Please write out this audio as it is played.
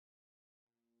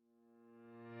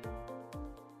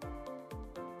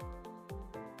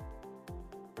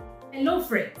Hello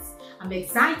friends, I'm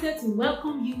excited to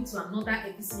welcome you to another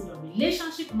episode of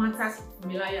Relationship Matters with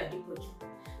Fumilayo Adepoju.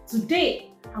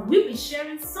 Today, I will be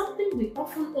sharing something we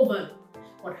often overlook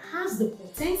but has the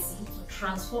potential to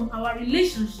transform our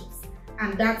relationships,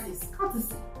 and that is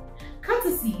courtesy.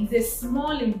 Courtesy is a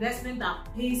small investment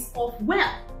that pays off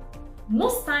well.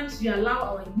 Most times we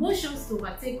allow our emotions to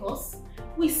overtake us.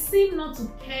 We seem not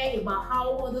to care about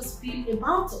how others feel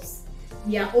about us.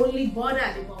 We are only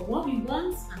bothered about what we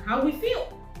want and how we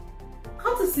feel.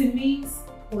 Courtesy means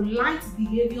polite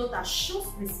behavior that shows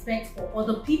respect for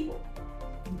other people.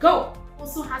 God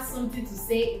also has something to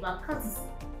say about courtesy.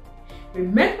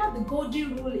 Remember the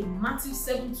golden rule in Matthew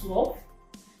 7:12?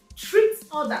 Treat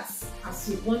others as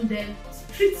you want them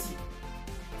to treat you.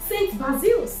 Saint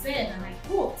Basil said, and I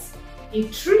quote, "A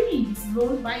tree is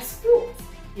known by its fruit,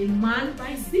 a man by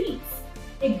his deeds.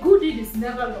 A good deed is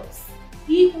never lost.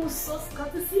 He who sows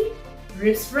courtesy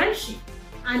reaps friendship,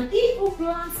 and he who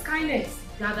plants kindness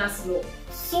gathers love."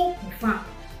 So profound.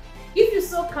 If you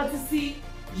sow courtesy,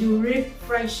 you reap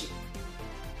friendship.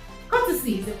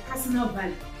 Courtesy is a personal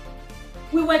value.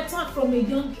 We were taught from a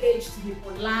young age to be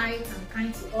polite and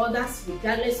kind to others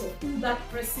regardless of who that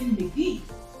person may be.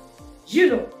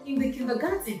 In the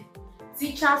kindergarten,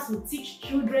 teachers will teach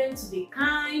children to be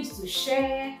kind, to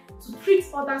share, to treat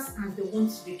others as they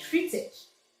want to be treated.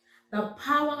 The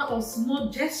power of small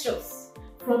gestures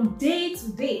from day to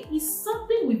day is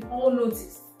something we've all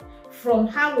noticed. From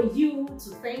how are you, to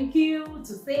thank you,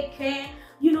 to take care,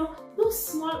 those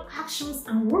small actions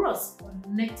and words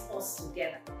connect us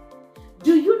together.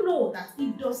 Do you know that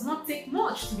it does not take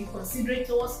much to be considerate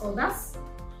towards others?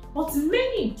 But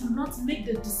many do not make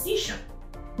the decision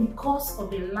because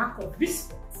of a lack of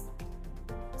respect.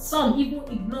 Some even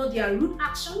ignore their rude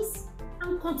actions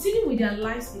and continue with their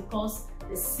lives because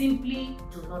they simply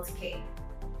do not care.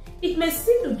 It may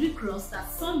seem ludicrous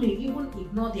that some may even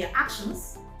ignore their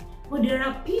actions, but there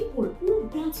are people who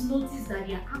don't notice that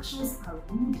their actions are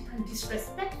rude and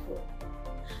disrespectful.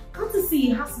 Courtesy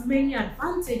has many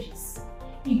advantages.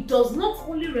 It does not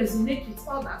only resonate with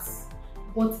others,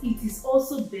 but it is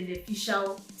also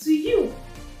beneficial to you.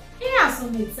 Here are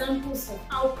some examples of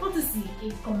how courtesy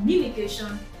in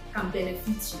communication can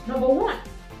benefit you. Number one,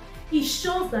 it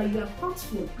shows that you are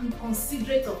thoughtful and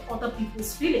considerate of other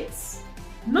people's feelings.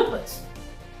 Number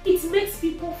two, it makes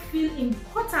people feel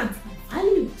important and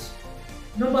valued.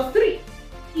 Number three,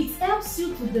 it helps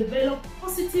you to develop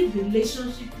positive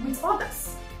relationships with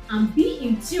others and be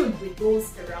in tune with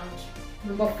those around you.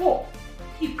 Number four,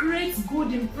 it creates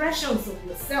good impressions of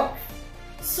yourself.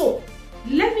 So,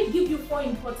 let me give you 4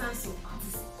 importance of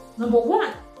courtesy. Number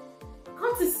one,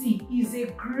 courtesy is a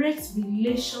great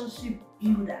relationship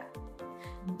builder.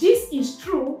 This is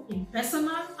true in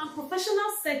personal and professional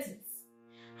settings.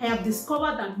 I have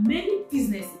discovered that many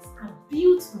businesses are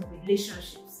built on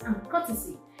relationships, and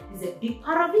courtesy is a big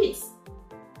part of it.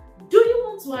 Do you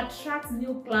want to attract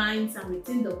new clients and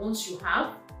retain the ones you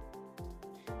have?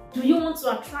 Do you want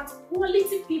to attract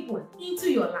quality people into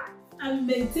your life and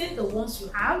maintain the ones you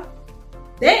have?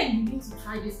 Then you need to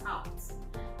try this out.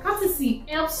 Courtesy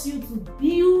helps you to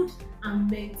build and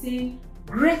maintain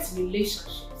great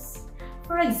relationships.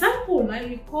 For example, I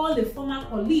recall a former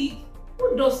colleague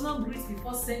who does not greet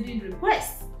before sending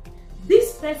requests.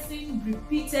 This person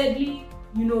repeatedly,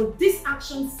 this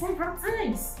action several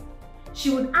times.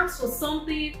 She would ask for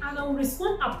something and I would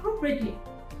respond appropriately,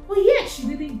 but yet she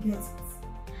didn't get it.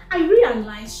 I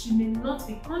realized she may not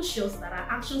be conscious that her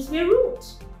actions were rude.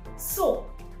 So,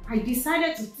 I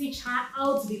decided to teach her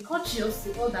how to be courteous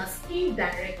to others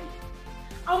indirectly.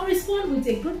 I'll respond with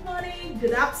a good morning,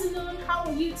 good afternoon, how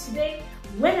are you today,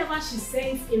 whenever she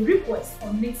sends a request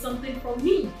or needs something from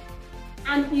me,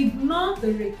 and ignore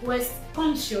the request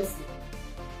consciously.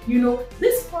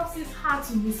 This forces her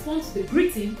to respond to the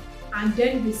greeting and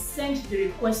then resend the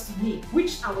request to me,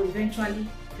 which I will eventually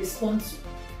respond to.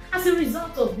 As a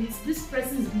result of this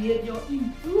person's behavior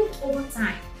improved over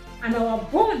time and our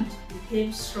bond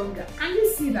became stronger. And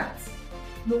you see that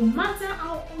no matter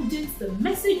how urgent the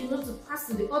message you want to pass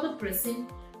to the other person,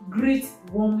 greet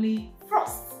warmly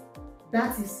first.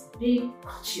 That is being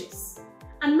courteous.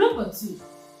 And number two,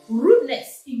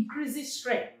 rudeness increases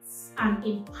strength and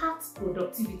impacts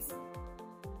productivity.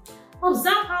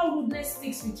 Observe how rudeness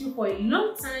sticks with you for a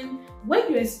long time when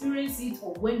you experience it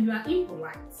or when you are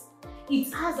impolite.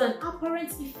 It has an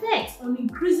apparent effect on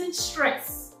increasing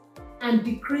stress and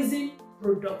decreasing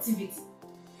productivity.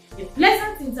 A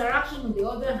pleasant interaction, on the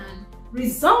other hand,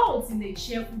 results in a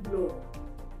cheerful glow.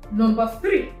 Number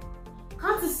three,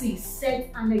 courtesy sets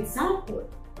an example.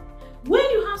 When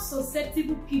you have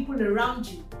susceptible people around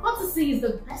you, courtesy is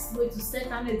the best way to set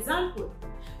an example.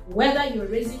 Whether you're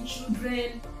raising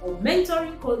children or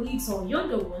mentoring colleagues or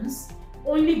younger ones,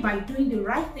 only by doing the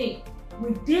right thing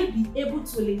will they be able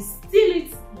to instill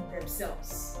it in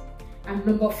themselves. And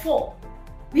number 4,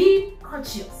 being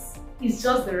courteous is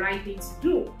just the right thing to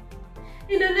do.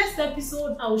 In the next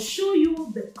episode, I'll show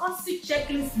you the courtesy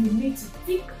checklist you need to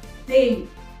tick daily.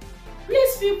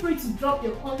 Please feel free to drop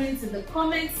your comments in the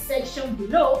comments section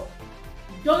below.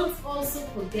 Don't also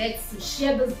forget to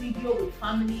share this video with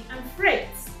family and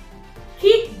friends.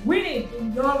 Keep winning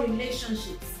in your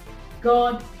relationships.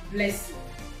 God bless you.